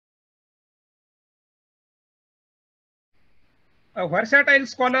a versatile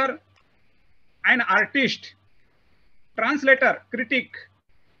scholar, an artist, translator, critic,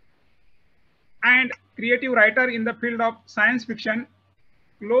 and creative writer in the field of science fiction,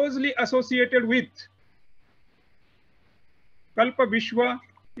 closely associated with Kalpabigyan,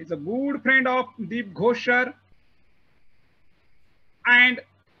 is a good friend of Deep Ghosh and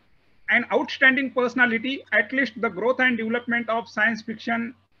an outstanding personality, at least the growth and development of science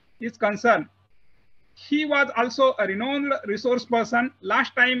fiction is concerned. He was also a renowned resource person.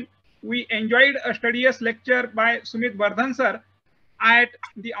 Last time we enjoyed a studious lecture by Sumit Bardhan sir at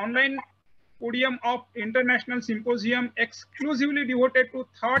the online podium of International Symposium exclusively devoted to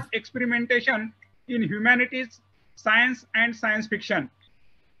thought experimentation in humanities, science and science fiction.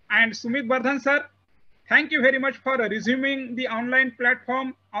 And Sumit Bardhan sir, thank you very much for resuming the online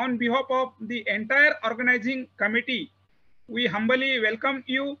platform on behalf of the entire organizing committee. We humbly welcome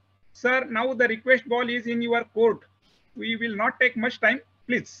you, sir. Now the request ball is in your court. We will not take much time,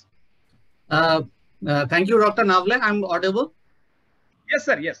 please. Thank you, Dr. Navle. I'm audible? Yes,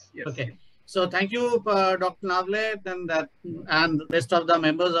 sir. Yes. Yes. Okay. So thank you, Dr. Navle and rest of the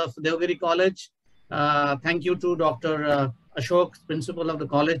members of Devgiri College. Thank you to Dr. Ashok, principal of the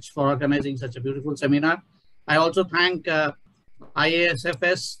college, for organizing such a beautiful seminar. I also thank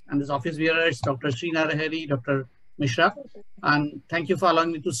IASFS and its office bearers, Dr. Sri Narahari, Dr. Mishra, and thank you for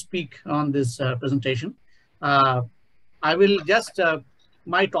allowing me to speak on this presentation. I will just,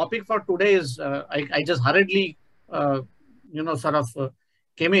 my topic for today is, I just hurriedly, sort of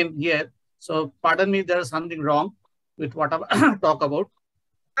came in here. So pardon me, there is something wrong with what I talk about.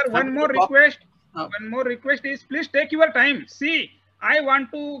 Sir, one more request. One more request is, please take your time. See, I want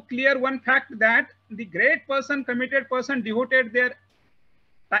to clear one fact that the great person, committed person devoted their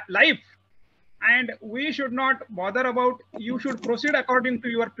life, and we should not bother about, you should proceed according to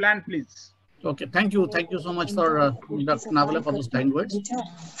your plan, please. Okay, thank you. Thank you so much for Dr. Navale for those kind words.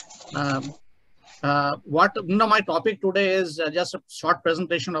 My topic today is just a short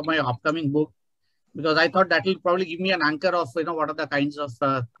presentation of my upcoming book, because I thought that will probably give me an anchor of, what are the kinds of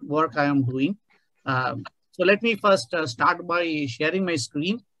work I am doing. So let me first start by sharing my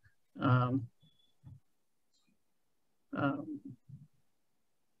screen.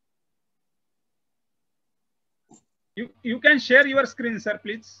 You can share your screen, sir,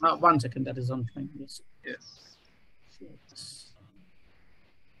 please. 1 second, that is on time. Yes. Yes.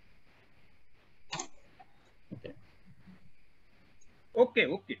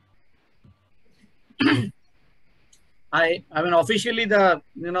 Okay. I mean, officially the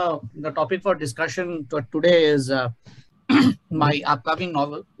topic for discussion today is my upcoming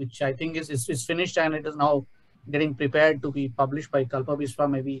novel, which I think is finished and it is now getting prepared to be published by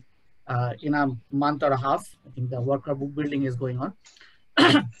Kalpabigyan maybe in a month or a half. I think the work of book building is going on.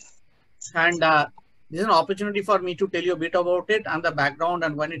 And this is an opportunity for me to tell you a bit about it and the background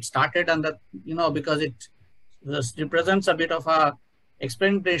and when it started, and because it represents a bit of a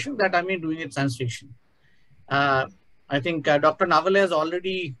experimentation that I've been doing in science fiction. I think Dr. Navale has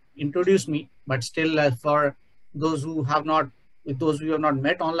already introduced me, but still for those who have not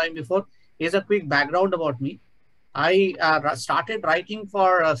met online before, here's a quick background about me. I started writing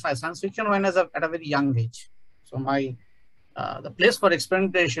for science fiction when I was at a very young age. So my the place for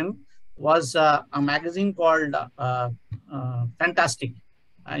experimentation was a magazine called Fantastic.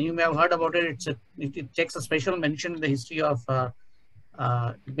 You may have heard about it. It takes a special mention in the history of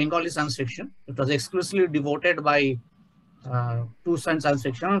Bengali science fiction. It was exclusively devoted by to science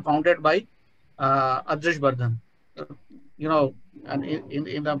fiction and founded by Sumit Bardhan. And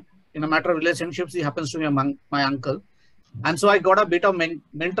in a matter of relationships, he happens to be my uncle, and so I got a bit of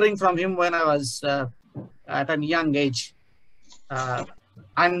mentoring from him when I was at a young age.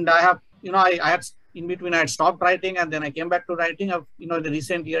 And I have, I had in between I had stopped writing, and then I came back to writing. I've, in the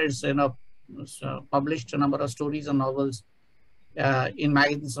recent years, published a number of stories and novels in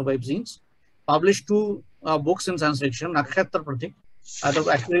magazines and webzines. Published 2 books in science fiction, Nakshatra Pratik.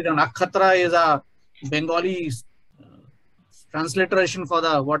 Actually, the Nakshatra is a Bengali transliteration for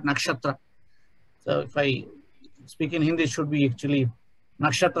the word Nakshatra. So if I speak in Hindi, it should be actually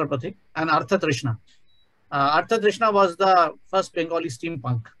Nakshatra Pratik. And Artha Trishna. Artha Trishna was the first Bengali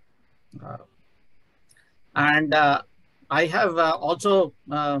steampunk. And I have also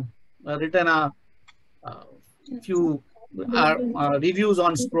written a few reviews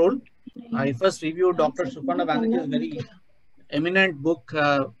on Scroll. I first reviewed Dr. Suparna Banerjee's very eminent book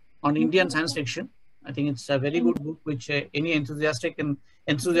on Indian science fiction. I think it's a very good book which any enthusiast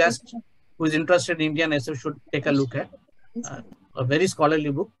who is interested in Indian SF should take a look at. A very scholarly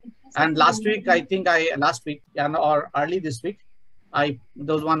book. And last week, or early this week, there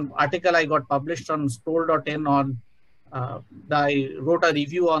was one article I got published on Scroll.in on I wrote a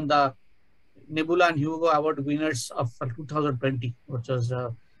review on the Nebula and Hugo Award winners of 2020, which was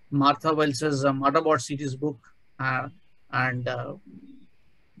Martha Wells's Motherboard series book, and the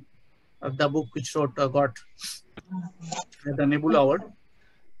book which wrote got the Nebula Award.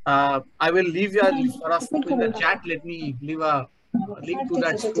 I will leave you sort of in the chat. Let me leave a link to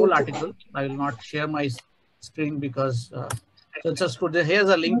that scroll article. I will not share my screen because so it's a scroll. Here's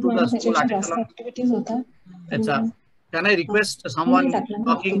a link to the scroll article. It's a. Can I request someone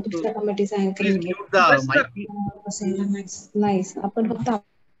talking to please mute the mic? Nice.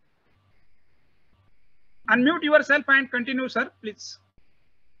 Unmute yourself and continue, sir, please.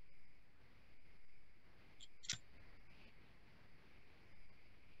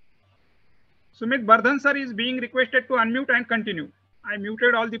 Sumit Bardhan sir is being requested to unmute and continue. I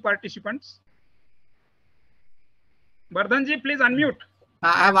muted all the participants. Bardhan ji, please unmute.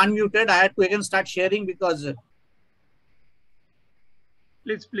 I have unmuted. I had to again start sharing because.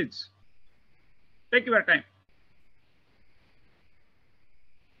 Please. Take your time.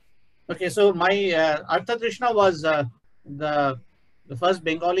 Okay, so my Artha Trishna was the first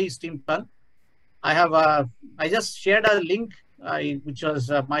Bengali steampunk. I just shared a link, which was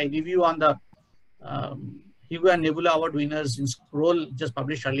my review on the Hugo and Nebula Award winners in Scroll, just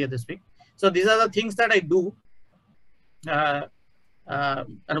published earlier this week. So these are the things that I do. And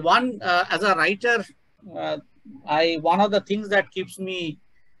one, as a writer, one of the things that keeps me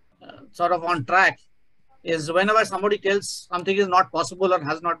sort of on track is whenever somebody tells something is not possible or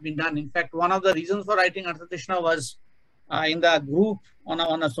has not been done. In fact, one of the reasons for writing Artha Trishna was in the group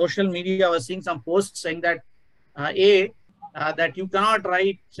on a social media, I was seeing some posts saying that that you cannot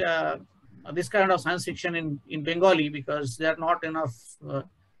write this kind of science fiction in Bengali because there are not enough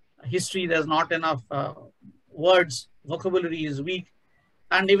history, there's not enough words, vocabulary is weak.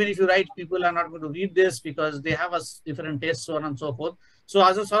 And even if you write, people are not going to read this because they have a different taste, so on and so forth. So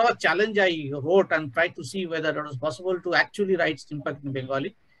as a sort of a challenge, I wrote and tried to see whether it was possible to actually write steampunk in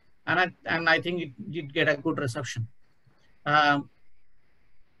Bengali. And I think it did get a good reception. I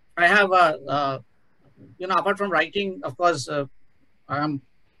have apart from writing, of course, I'm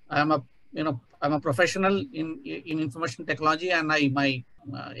a professional in information technology, and my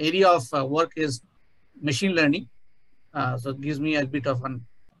area of work is machine learning. So it gives me a bit of an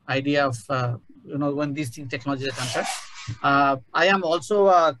idea of when these technologies are concerned. I am also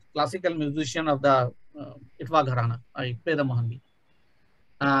a classical musician of the Itwa Gharana. I play the Mohanbi.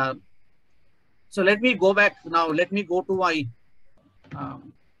 So let me go back now. Let me go to my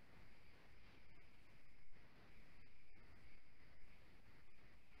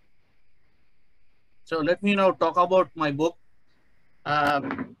so let me now talk about my book.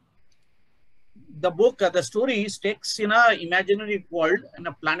 The book, the story takes in an imaginary world in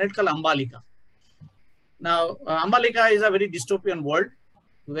a planet called Ambalika. Now, Ambalika is a very dystopian world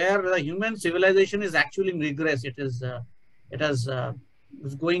where the human civilization is actually in regress. It is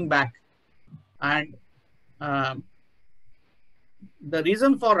going back, and the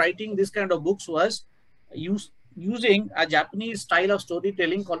reason for writing this kind of books was using a Japanese style of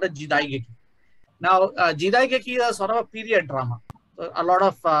storytelling called the Jidaigeki. Now, Jidaigeki is a sort of a period drama. So a lot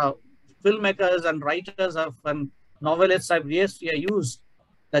of filmmakers and writers and novelists have used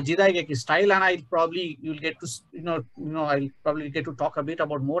the Jidaigeki style, and you'll get to I'll probably get to talk a bit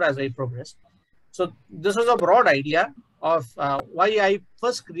about more as I progress. So this was a broad idea of why I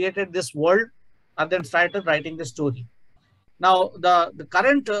first created this world and then started writing the story. Now the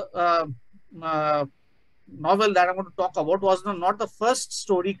current novel that I'm going to talk about was not the first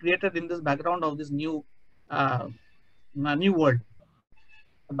story created in this background of this new world.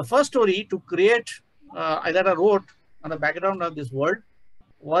 The first story to create that I wrote on the background of this world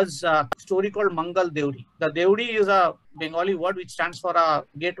was a story called Mangal Deuri. The Deuri is a Bengali word which stands for a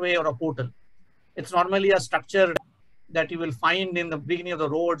gateway or a portal. It's normally a structure that you will find in the beginning of the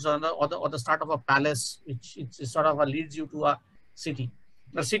roads or the start of a palace, which sort of leads you to a city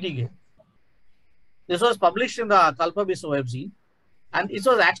gate. This was published in the Kalpabigyan webzine, and it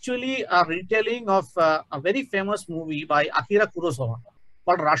was actually a retelling of a very famous movie by Akira Kurosawa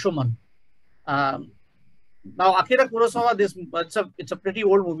called Rashomon. Now, Akira Kurosawa, it's a pretty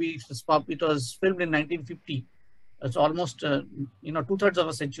old movie. It was filmed in 1950. It's almost 2/3 of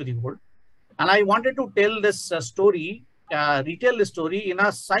a century old. And I wanted to tell this story, retell the story in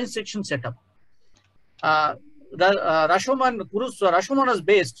a science fiction setup. Rashomon was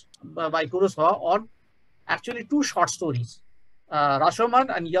based by Kurosawa on actually two short stories,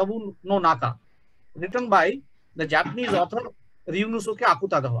 Rashomon and Yabu no Naka, written by the Japanese author Ryunosuke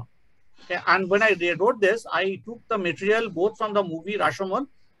Akutagawa. Okay, and when I wrote this, I took the material both from the movie Rashomon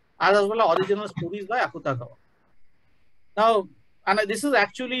as well as original stories by Akutagawa. Now, and this is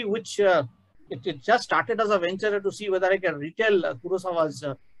actually which it just started as a venture to see whether I can retell Kurosawa's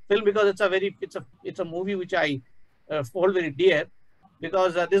film, because it's a movie which I hold very dear,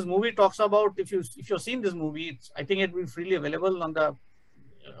 because this movie talks about, if you've seen this movie, I think it will be freely available on the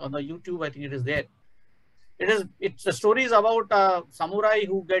YouTube. I think it is there. The story is about a samurai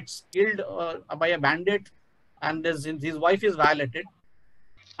who gets killed by a bandit, and his wife is violated.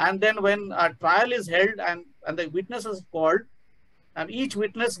 And then when a trial is held and the witness is called, and each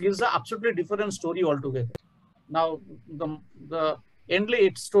witness gives an absolutely different story altogether. Now, the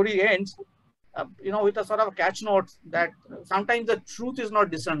story ends, with a sort of catch note that sometimes the truth is not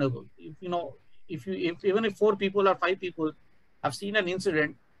discernible. Even if 4 people or 5 people have seen an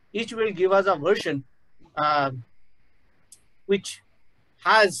incident, each will give us a version which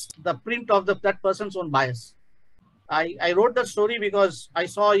has the print of that person's own bias. I wrote that story because I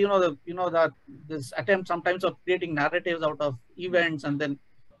saw, this attempt sometimes of creating narratives out of events and then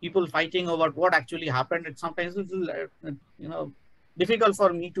people fighting over what actually happened. It's sometimes a little, difficult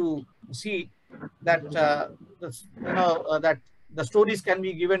for me to see that, that the stories can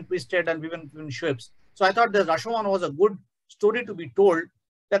be given twisted and given shapes. So I thought the Rashomon was a good story to be told,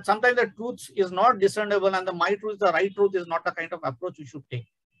 that sometimes the truth is not discernible and my truth, the right truth, is not the kind of approach we should take.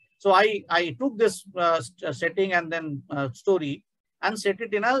 So I took this setting and then story and set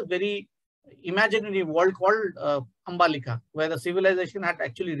it in a very imaginary world called Ambalika, where the civilization had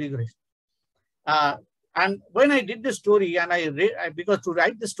actually regressed. And when I did this story, and because to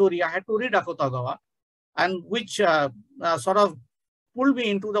write the story, I had to read Akutagawa, and which sort of pulled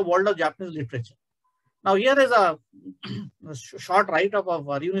me into the world of Japanese literature. Now here is a short write-up of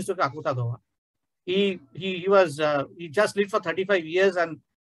Ryunosuke Akutagawa. He just lived for 35 years and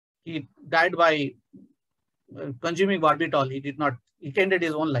he died by consuming barbitol. He ended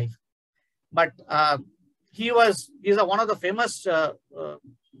his own life. But he's one of the famous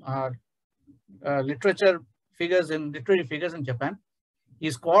literary figures in Japan.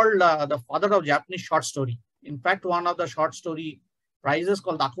 He's called the father of Japanese short story. In fact, one of the short story prizes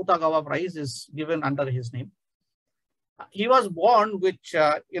called the Akutagawa Prize is given under his name. He was born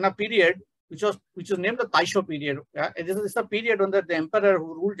in a period which is named the Taisho period. It is a period when the emperor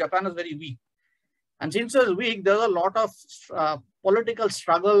who ruled Japan was very weak. And since he was weak, there was a lot of political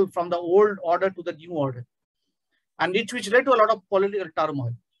struggle from the old order to the new order, and which led to a lot of political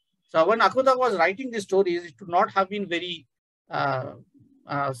turmoil. So when Akutagawa was writing these stories, it would not have been very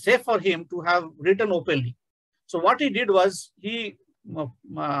safe for him to have written openly. So what he did was he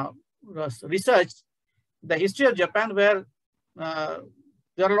researched the history of Japan, where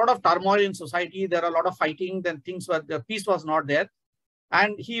there are a lot of turmoil in society, there are a lot of fighting, then the peace was not there.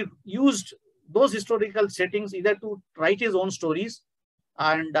 And he used those historical settings either to write his own stories,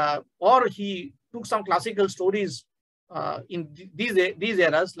 and or he took some classical stories in these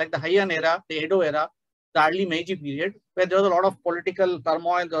eras, like the Heian era, the Edo era, the early Meiji period, where there was a lot of political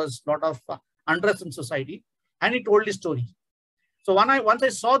turmoil, there was a lot of unrest in society, and he told his story. So once I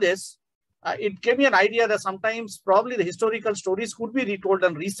saw this, it gave me an idea that sometimes probably the historical stories could be retold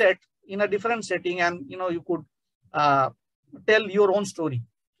and reset in a different setting, and you could tell your own story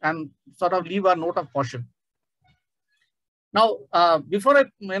and sort of leave a note of caution. Now, before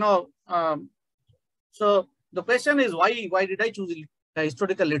so the question is why did I choose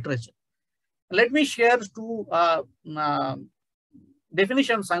historical literature? Let me share 2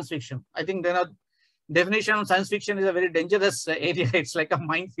 definitions of science fiction. I think definition of science fiction is a very dangerous area. It's like a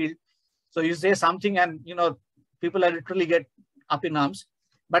minefield. So you say something and people are literally get up in arms.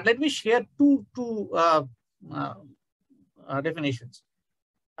 But let me share two definitions.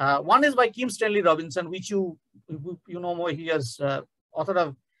 One is by Kim Stanley Robinson, which you know more. He has authored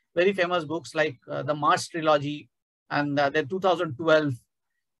of very famous books like the Mars trilogy and the 2012.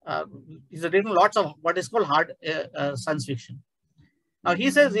 He's written lots of what is called hard science fiction. Now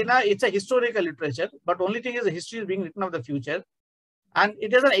he says it's a historical literature, but only thing is the history is being written of the future, and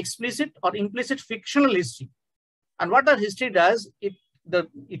it is an explicit or implicit fictional history. And what the history does, it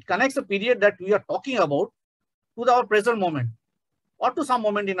connects the period that we are talking about to our present moment or to some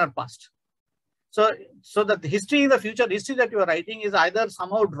moment in our past. So that the history in the future, history that you are writing is either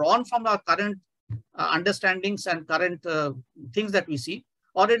somehow drawn from our current understandings and current things that we see,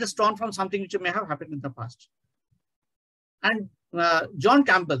 or it is drawn from something which may have happened in the past. And John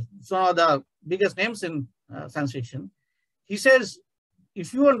Campbell, one of the biggest names in science fiction, he says,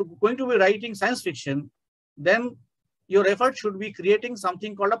 if you are going to be writing science fiction, then your effort should be creating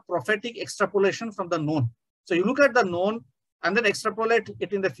something called a prophetic extrapolation from the known. So you look at the known and then extrapolate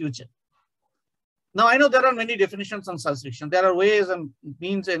it in the future. Now, I know there are many definitions on science fiction. There are ways and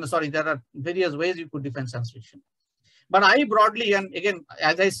means, there are various ways you could define science fiction. But I broadly, and again,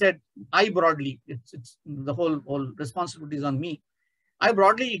 as I said, I broadly, it's the whole responsibility is on me. I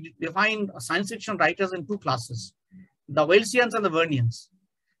broadly define science fiction writers in two classes, the Wellesians and the Vernians.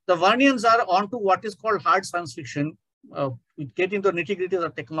 The Vernians are onto what is called hard science fiction. We get into the nitty-gritty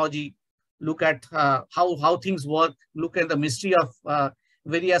of technology, look at how things work, look at the mystery of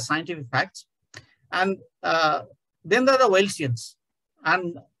various scientific facts. And then there are the Wellesians,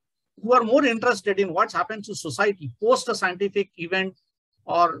 and who are more interested in what's happened to society post a scientific event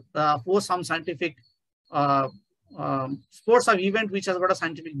or post some scientific sports of event which has got a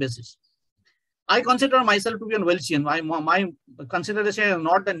scientific basis. I consider myself to be a Wellesian. My consideration is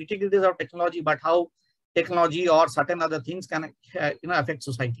not the nitty-gritties of technology, but how technology or certain other things can affect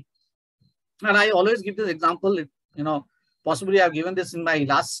society. And I always give this example. Possibly I've given this in my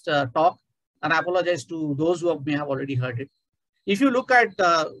last talk, and I apologize to those who may have already heard it. If you look at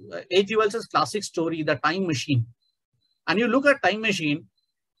H.G. Wells's classic story, The Time Machine, and you look at Time Machine,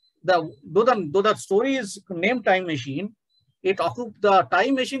 though the story is named Time Machine, the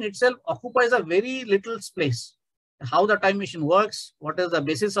time machine itself occupies a very little space. How the time machine works, what is the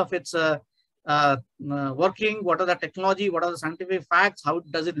basis of its working, what are the technology, what are the scientific facts, how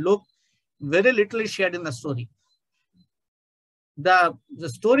does it look, very little is shared in the story. The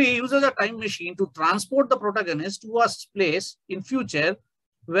story uses a time machine to transport the protagonist to a place in future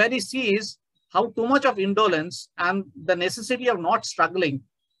where he sees how too much of indolence and the necessity of not struggling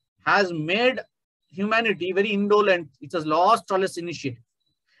has made humanity very indolent. It has lost all its initiative.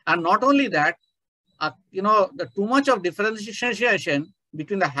 And not only that, the too much of differentiation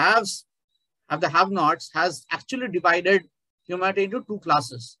between the haves and the have-nots has actually divided humanity into two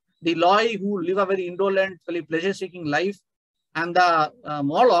classes. The Eloi, who live a very indolent, very pleasure-seeking life, and the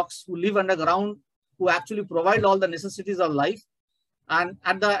Morlocks, who live underground, who actually provide all the necessities of life, and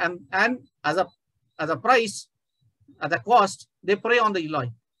as a price, at a cost, they prey on the Eloi.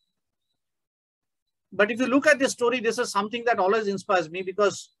 But if you look at this story, this is something that always inspires me,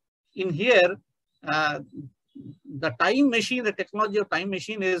 because in here, the time machine, the technology of time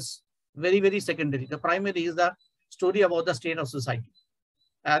machine is very, very secondary. The primary is the story about the state of society.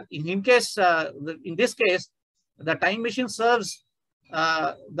 In this case, the time machine serves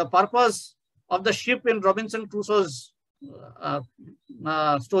the purpose of the ship in Robinson Crusoe's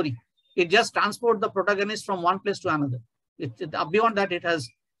story. It just transports the protagonist from one place to another. Beyond that, it has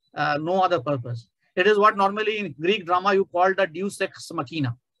no other purpose. It is what normally in Greek drama you call the deus ex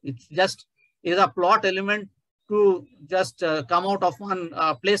machina. It just is a plot element to just come out of one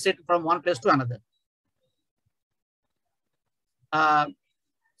place, from one place to another.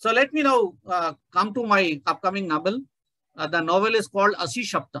 So let me now come to my upcoming novel. The novel is called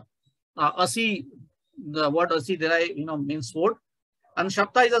Asisapta. The word Asi means sword, and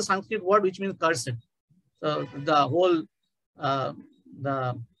Shapta is a Sanskrit word which means cursed. So the whole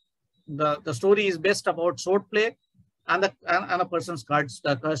the story is based about sword play and a person's cursed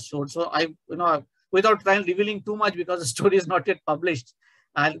sword. So without revealing too much, because the story is not yet published,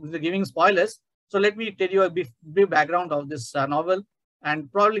 I'll be giving spoilers. So let me tell you a brief background of this novel,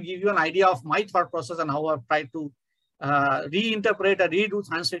 and probably give you an idea of my thought process and how I've tried to reinterpret or redo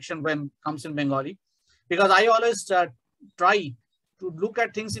science fiction when it comes in Bengali. Because I always try to look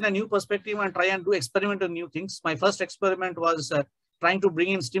at things in a new perspective and try and do experiment on new things. My first experiment was trying to bring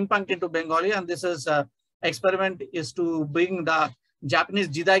in steampunk into Bengali, and this is experiment is to bring the Japanese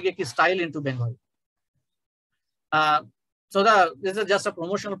Jidaigeki style into Bengali. This is just a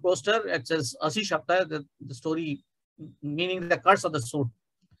promotional poster. It says Asisapta, the story meaning the curse of the sword.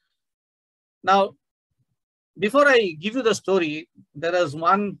 Now, before I give you the story, there is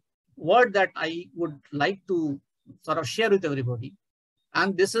one word that I would like to sort of share with everybody.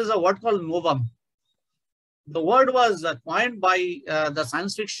 And this is a word called novum. The word was coined by the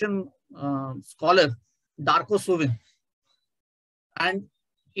science fiction scholar Darko Suvin. And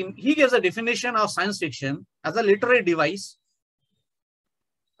he gives a definition of science fiction as a literary device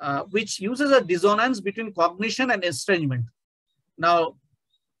which uses a dissonance between cognition and estrangement. Now,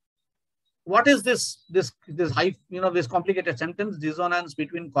 what is this complicated sentence, dissonance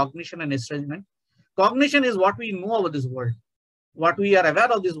between cognition and estrangement? Cognition is what we know about this world, what we are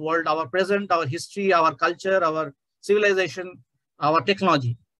aware of this world, our present, our history, our culture, our civilization, our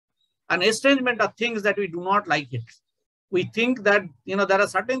technology. And estrangement are things that we do not like it. We think that there are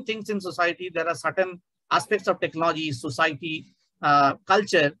certain things in society, there are certain aspects of technology, society,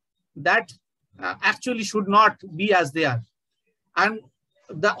 culture that actually should not be as they are. And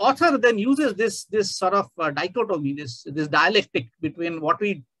the author then uses this sort of dichotomy, this dialectic between what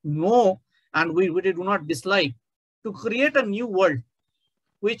we know and we do not dislike, to create a new world,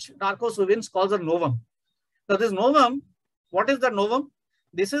 which Darko Suvin calls a novum. So this novum What is the novum?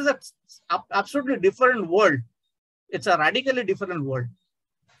 This is a absolutely different world. It's a radically different world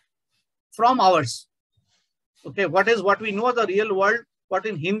from ours. Okay, what we know the real world, what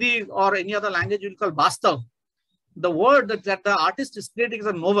in Hindi or any other language you call Vastav. The word that the artist is creating is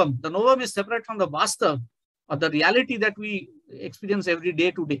a novum. The novum is separate from the Vastav, or the reality that we experience every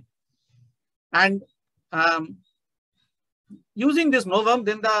day to day. And using this novum,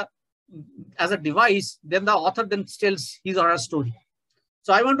 then as a device, then the author then tells his or her story.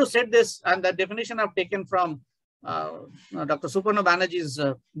 So I want to set this, and the definition I've taken from Dr. Suparna Banerjee's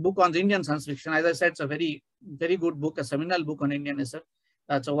book on Indian science fiction. As I said, it's a very, very good book, a seminal book on Indianism.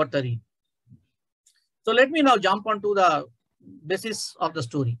 That's worth a read. So let me now jump onto the basis of the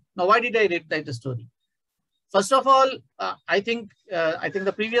story. Now, why did I write the story? First of all, I think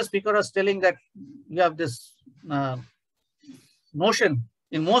the previous speaker was telling that you have this notion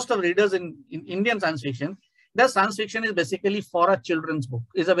in most of readers in Indian science fiction that science fiction is basically for a children's book,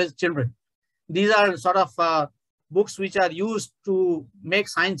 is about children. These are sort of books which are used to make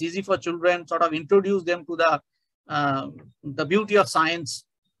science easy for children, sort of introduce them to the beauty of science,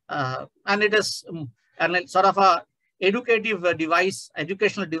 and it is sort of a educational device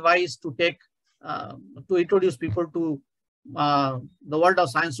to take to introduce people to the world of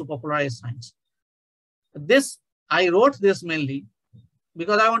science, to popularize science. I wrote this mainly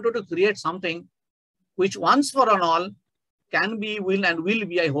because I wanted to create something which once for all can be, will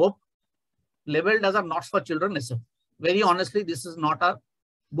be, I hope, labeled as a not for children essay. Very honestly, this is not a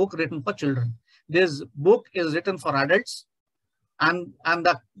book written for children. This book is written for adults, and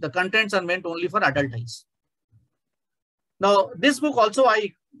the contents are meant only for adult eyes. Now, this book also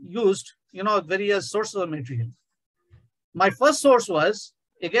I used, various sources of material. My first source was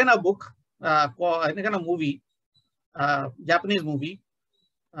again a book, again a movie, Japanese movie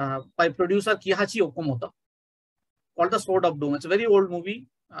by producer Kihachi Okamoto called The Sword of Doom. It's a very old movie.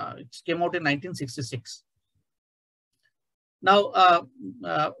 It came out in 1966. Now,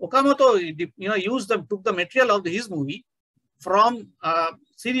 Okamoto, took the material of his movie from a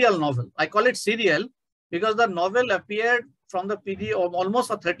serial novel. I call it serial because the novel appeared from the period of almost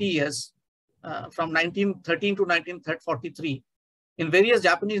for 30 years, from 1913 to 1943, in various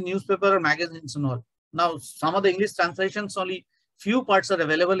Japanese newspaper and magazines and all. Now, some of the English translations, only few parts are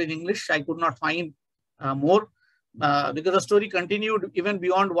available in English. I could not find more because the story continued even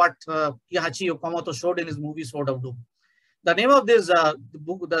beyond what Kihachi Okamoto showed in his movie Sword of Doom. The name of this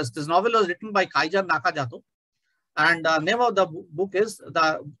book, this novel was written by Kaijan Nakajato, and the name of the book is,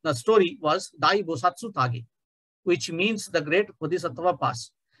 the story was Dai Bosatsu Tage, which means the Great Bodhisattva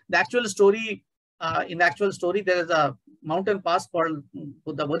Pass. The actual story, in the actual story, there is a mountain pass called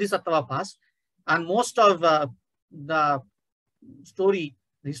the Bodhisattva Pass, and most of the story,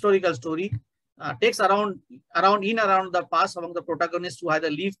 the historical story, takes around the pass among the protagonists who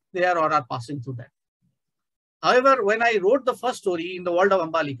either live there or are passing through that. However, when I wrote the first story in the world of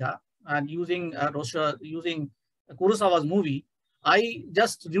Ambalika and using Kurosawa's movie, I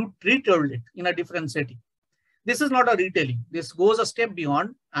just retold it in a different setting. This is not a retelling. This goes a step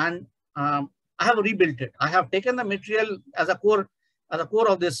beyond, and I have rebuilt it. I have taken the material as a core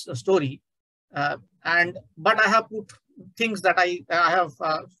of this story, but I have put things that I have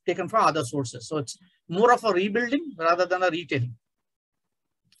taken from other sources. So it's more of a rebuilding rather than a retelling.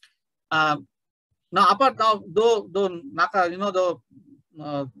 Now, though Naka,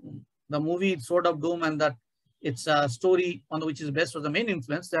 the movie Sword of Doom and that it's a story on which is based was the main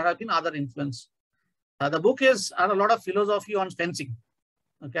influence, there have been other influence. The book has a lot of philosophy on fencing,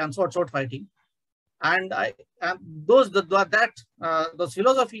 okay, and sword fighting, and those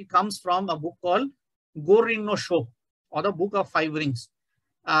philosophy comes from a book called Gorin no Sho, or the Book of Five Rings.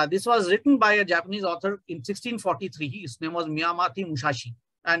 This was written by a Japanese author in 1643. His name was Miyamati Musashi,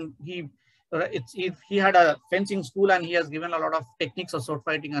 and he had a fencing school, and he has given a lot of techniques of sword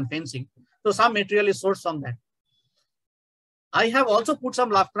fighting and fencing. So some material is sourced from that. I have also put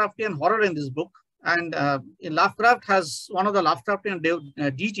some Lovecraftian horror in this book, and Lovecraft has one of the Lovecraftian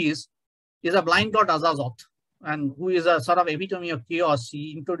deities is a blind god Azazoth, and who is a sort of epitome of chaos.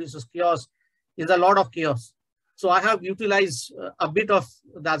 He introduces chaos, is a lord of chaos. So I have utilized a bit of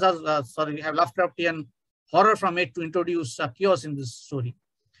the we have Lovecraftian horror from it to introduce chaos in this story.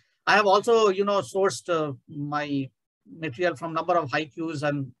 I have also, sourced my material from number of haikus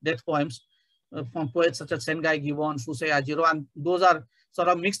and death poems from poets such as Sengai Gibbon, Shusei Ajiro, and those are sort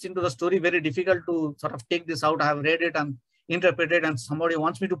of mixed into the story. Very difficult to sort of take this out. I have read it and interpreted, and somebody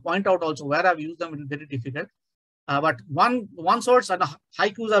wants me to point out also where I've used them. It is very difficult. But one source, and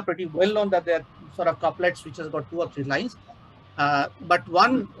haikus are pretty well known that they're sort of couplets which has got 2 or 3 lines. But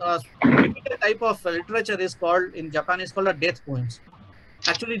one typical type of literature is called, in Japan, is called a death poems.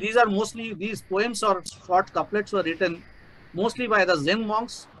 Actually, these are mostly, these poems or short couplets were written mostly by the Zen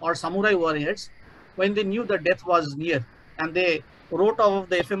monks or samurai warriors when they knew that death was near, and they wrote of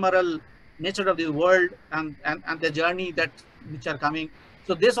the ephemeral nature of the world and the journey that which are coming.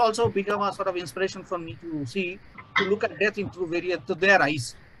 So this also became a sort of inspiration for me to look at death through their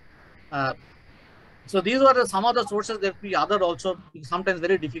eyes. So these were some of the sources. There will be other also, sometimes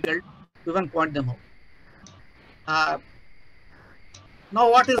very difficult to even point them out. Now,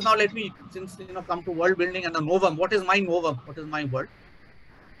 what is now? Let me, since come to world building and the novum. What is my novum? What is my world?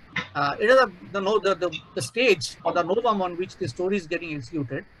 It is the stage or the novum on which the story is getting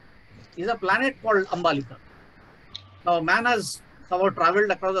executed is a planet called Ambalika. Now, man has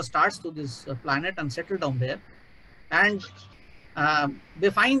traveled across the stars to this planet and settled down there, and they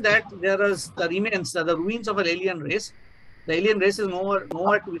find that there is the remains, the ruins of an alien race. The alien race is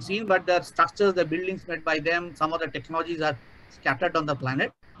nowhere to be seen, but the structures, the buildings made by them, some of the technologies are scattered on the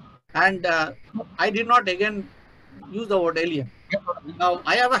planet. And I did not again use the word alien. Now,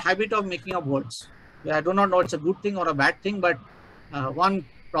 I have a habit of making up words. I do not know it's a good thing or a bad thing, but one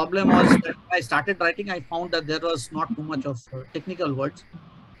problem was that when I started writing, I found that there was not too much of technical words,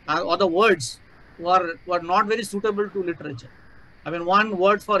 or the words were not very suitable to literature. I mean, one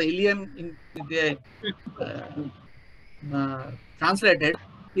word for alien in the translated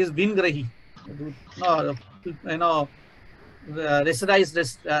is Vingrahi.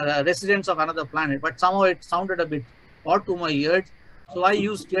 Residents of another planet, but somehow it sounded a bit odd to my ears. So I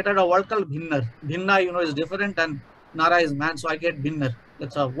created a word called Bhinnar. Bhinna, is different, and Nara is man, so I get Bhinnar.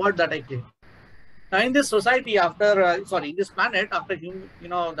 That's a word that I create. Now, in this society, in this planet, after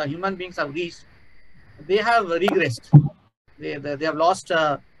the human beings have reached, they have regressed. They have lost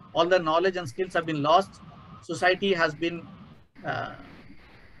all the knowledge and skills have been lost. Society has been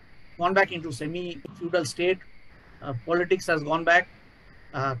gone back into semi-feudal state. Politics has gone back.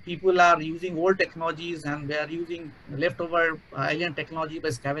 People are using old technologies and they are using leftover alien technology by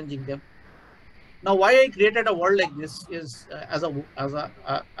scavenging them. Now, why I created a world like this is as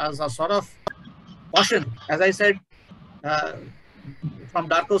a sort of caution. As I said, from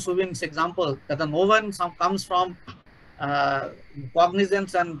Darko Suvin's example, that the novum comes from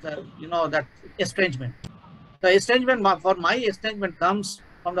cognizance and that estrangement. The estrangement, for my estrangement, comes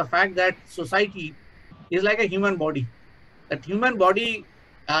from the fact that society is like a human body. That human body,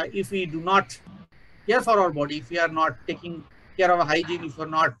 if we do not care for our body, if we are not taking care of our hygiene, if we are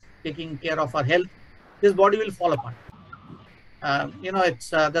not taking care of our health, this body will fall apart. It's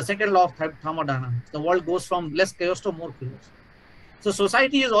the second law of thermodynamics. The world goes from less chaos to more chaos. So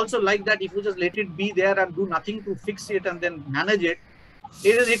society is also like that. If you just let it be there and do nothing to fix it and then manage it,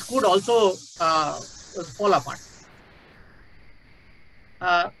 it could also fall apart.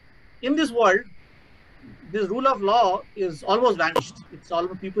 In this world, this rule of law is almost vanished. It's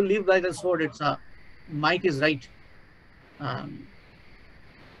almost, people live by the sword. It's might is right.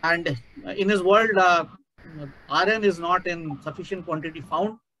 And in this world, iron is not in sufficient quantity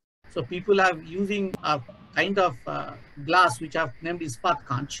found. So people are using a kind of glass which I've named Ispat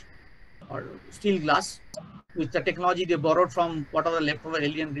Kanch, or steel glass, with the technology they borrowed from whatever leftover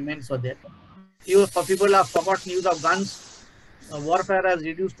alien remains were there. People have forgotten use of guns. Warfare has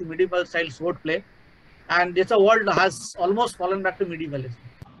reduced to medieval style sword play. And it's a world that has almost fallen back to medievalism.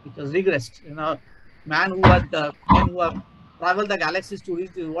 It has regressed. Men who have traveled the galaxies to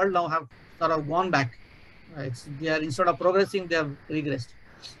reach the world now have sort of gone back. Instead of progressing, they have regressed.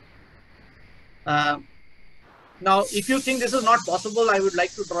 Now, if you think this is not possible, I would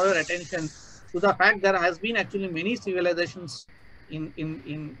like to draw your attention to the fact there has been actually many civilizations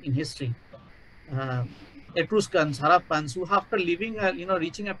in history. Etruscans, Harappans, who after living,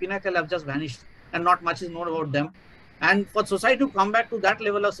 reaching a pinnacle, have just vanished, and not much is known about them. And for society to come back to that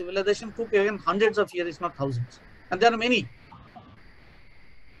level of civilization took even hundreds of years, if not thousands. And there are many.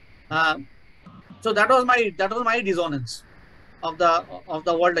 So that was my dissonance of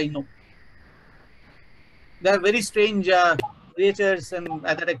the world I know. There are very strange creatures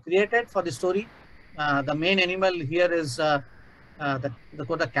that I created for the story. The main animal here is the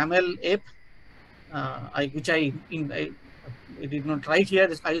camel ape, which I did not write here.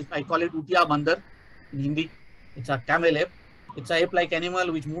 I call it Utiya Bandar in Hindi. It's a camel ape. It's an ape-like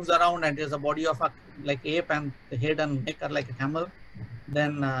animal which moves around and has a body of like ape, and the head and neck are like a camel.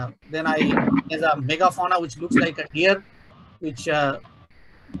 Then there's a megafauna which looks like a deer, which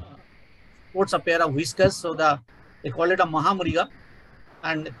sports a pair of whiskers. So they call it a Mahamriga.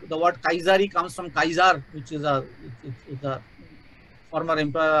 And the word Kaisari comes from Kaisar, which is a former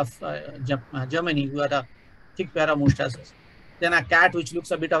emperor of Germany, who had a thick pair of mustaches. then a cat which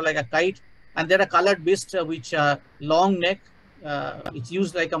looks a bit of like a kite, and then a colored beast which long neck, it's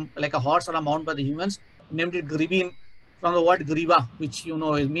used like a horse or a mount by the humans, named it Gribin from the word Griva, which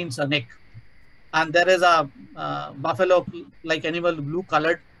it means a neck. And there is a buffalo like animal, blue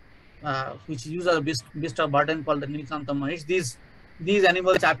colored, which uses a beast of burden called the Nilkanta Mahish. These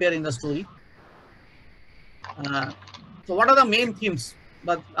animals appear in the story. So what are the main themes?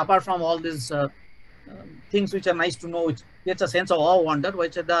 But apart from all these things which are nice to know, which gets a sense of awe, wonder,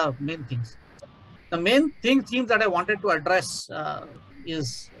 which are the main things. The main themes that I wanted to address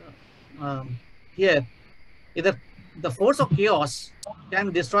is here. Either the force of chaos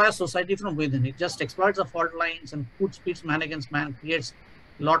can destroy a society from within. It just exploits the fault lines and puts man against man, creates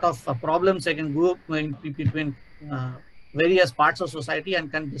a lot of problems that can go between various parts of society and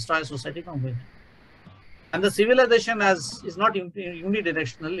can destroy society from within. And the civilization is not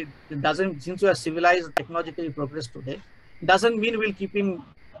unidirectional. It doesn't, since we are civilized, technologically progressed today, doesn't mean we'll keep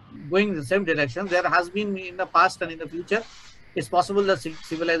going in the same direction. There has been in the past and in the future, it's possible that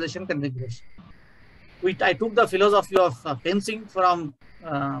civilization can regress. I took the philosophy of fencing from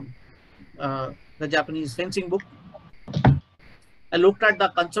the Japanese fencing book. I looked at the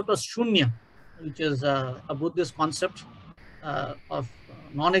concept of shunya, which is a Buddhist concept of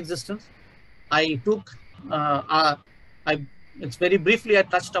non-existence. I took, it's very briefly, I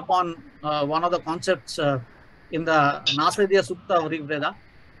touched upon one of the concepts in the Nasadya Sutta of Rigveda,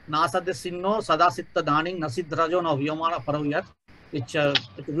 Nasadya Sinno Sadasitta Daning Nasidrajo no Vyomana Paraviyat, which a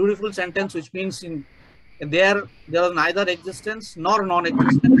beautiful sentence which means there was neither existence nor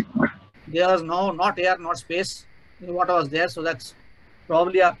non-existence. There was not air, not space. What was there? So that's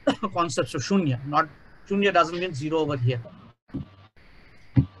probably a concept of shunya. Shunya doesn't mean zero over here.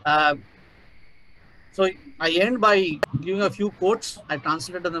 So I end by giving a few quotes. I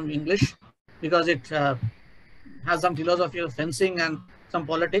translated them in English because it has some philosophy of fencing and some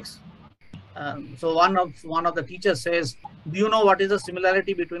politics. So one of the teachers says, "Do you know what is the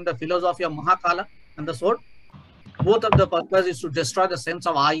similarity between the philosophy of Mahakala and the sword? Both of the purpose is to destroy the sense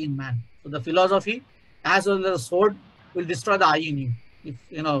of I in man. So the philosophy as well as the sword will destroy the I in you." If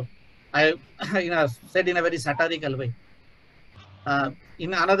I said in a very satirical way.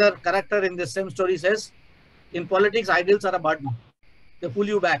 In another character in the same story says, in politics, ideals are a burden. They pull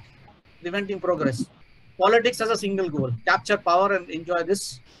you back, preventing progress. Politics has a single goal: capture power and enjoy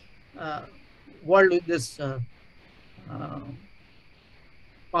this world with this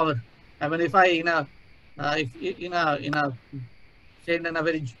power. I mean, if I said in a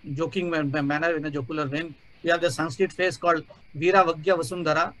very joking manner, in a jocular vein, we have the Sanskrit phrase called Veera Vagya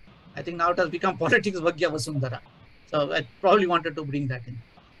Vasundhara. I think now it has become politics Vagya Vasundhara. So I probably wanted to bring that in.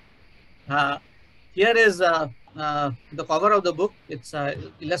 Here is the cover of the book. It's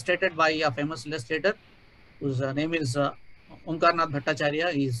illustrated by a famous illustrator whose name is Omkarnath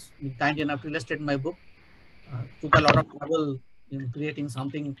Bhattacharya. He's been kind enough to illustrate my book. Took a lot of trouble in creating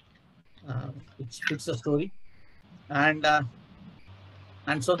something which fits the story. And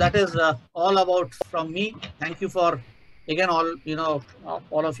so that is all about from me. Thank you for, again,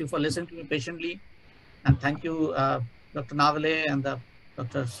 all of you for listening to me patiently. And thank you, Dr. Navale and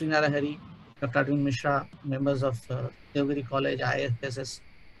Dr. Srinarahari, Dr. Arvind Mishra, members of Devgiri College, IFSS,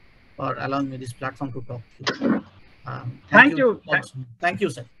 for allowing me this platform to talk to you. Thank you. Thank you,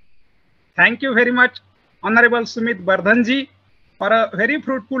 sir. Thank you very much, Honorable Sumit Bardhan ji, for a very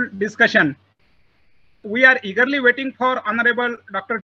fruitful discussion. We are eagerly waiting for Honorable Dr.